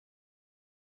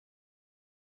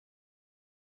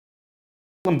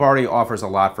Lombardi offers a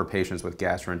lot for patients with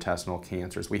gastrointestinal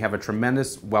cancers. We have a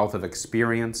tremendous wealth of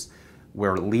experience.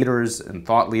 We're leaders and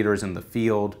thought leaders in the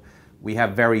field. We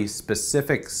have very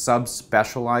specific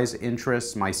subspecialized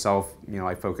interests. Myself,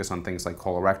 I focus on things like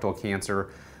colorectal cancer,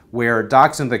 where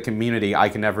docs in the community, I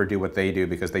can never do what they do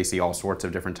because they see all sorts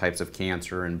of different types of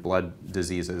cancer and blood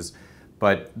diseases.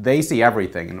 But they see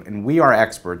everything, and we are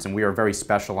experts, and we are very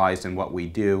specialized in what we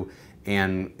do.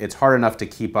 And it's hard enough to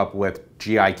keep up with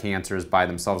GI cancers by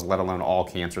themselves, let alone all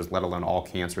cancers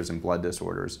and blood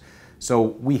disorders. So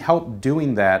we help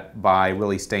doing that by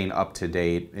really staying up to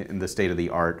date in the state of the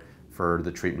art for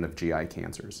the treatment of GI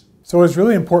cancers. So it's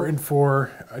really important for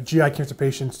GI cancer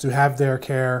patients to have their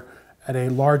care at a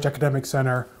large academic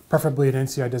center, preferably an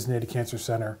NCI designated cancer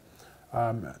center.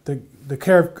 The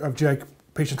care of GI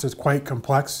patients is quite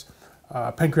complex.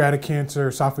 Pancreatic cancer,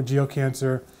 esophageal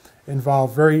cancer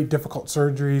involve very difficult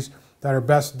surgeries that are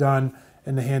best done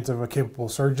in the hands of a capable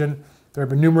surgeon. There have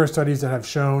been numerous studies that have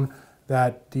shown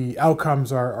that the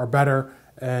outcomes are better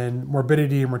and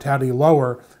morbidity and mortality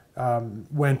lower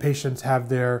when patients have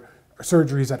their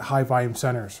surgeries at high volume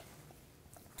centers.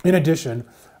 In addition,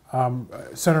 a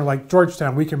center like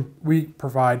Georgetown, we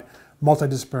provide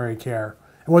multidisciplinary care.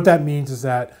 And what that means is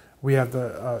that we have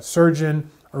the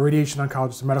surgeon, a radiation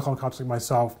oncologist, a medical oncologist like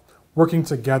myself, working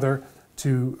together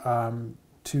to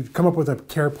come up with a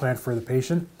care plan for the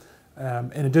patient.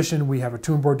 In addition, we have a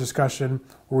tumor board discussion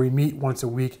where we meet once a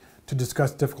week to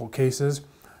discuss difficult cases.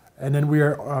 And then we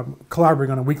are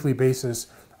collaborating on a weekly basis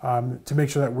to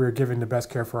make sure that we're giving the best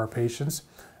care for our patients.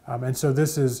 And so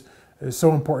this is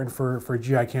so important for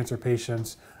GI cancer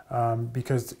patients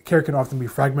because care can often be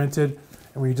fragmented.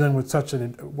 And when you're dealing with such a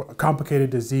complicated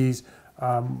disease,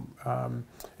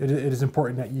 it is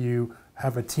important that you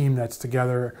have a team that's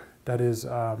together, that is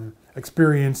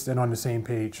experienced and on the same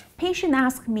page. Patients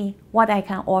ask me what I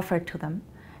can offer to them.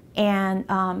 And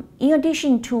in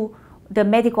addition to the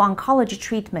medical oncology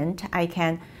treatment I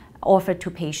can offer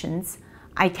to patients,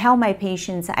 I tell my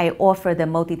patients I offer the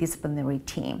multidisciplinary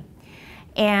team.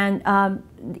 And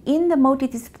in the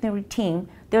multidisciplinary team,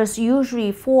 there's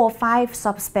usually 4 or 5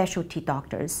 subspecialty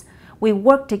doctors. We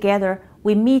work together,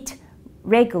 we meet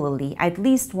regularly, at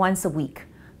least once a week,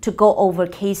 to go over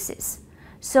cases.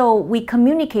 So we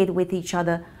communicate with each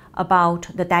other about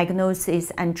the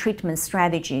diagnosis and treatment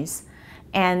strategies.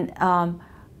 And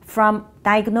from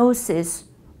diagnosis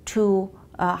to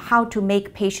how to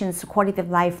make patients' quality of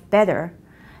life better,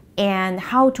 and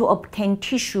how to obtain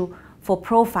tissue for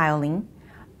profiling,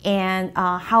 and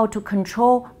how to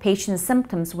control patients'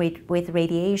 symptoms with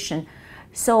radiation.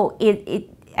 So it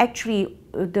actually,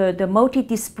 the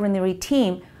multidisciplinary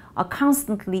team are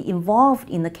constantly involved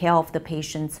in the care of the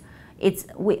patients.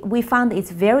 We found it's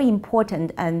very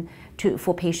important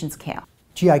for patients' care.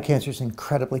 GI cancer is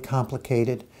incredibly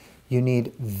complicated. You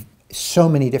need so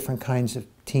many different kinds of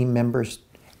team members,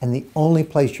 and the only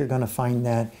place you're going to find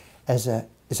that is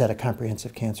at a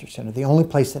comprehensive cancer center. The only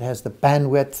place that has the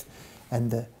bandwidth and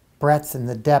the breadth and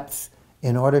the depth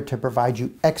in order to provide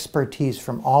you expertise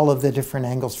from all of the different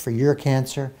angles for your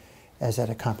cancer is at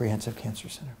a comprehensive cancer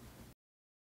center.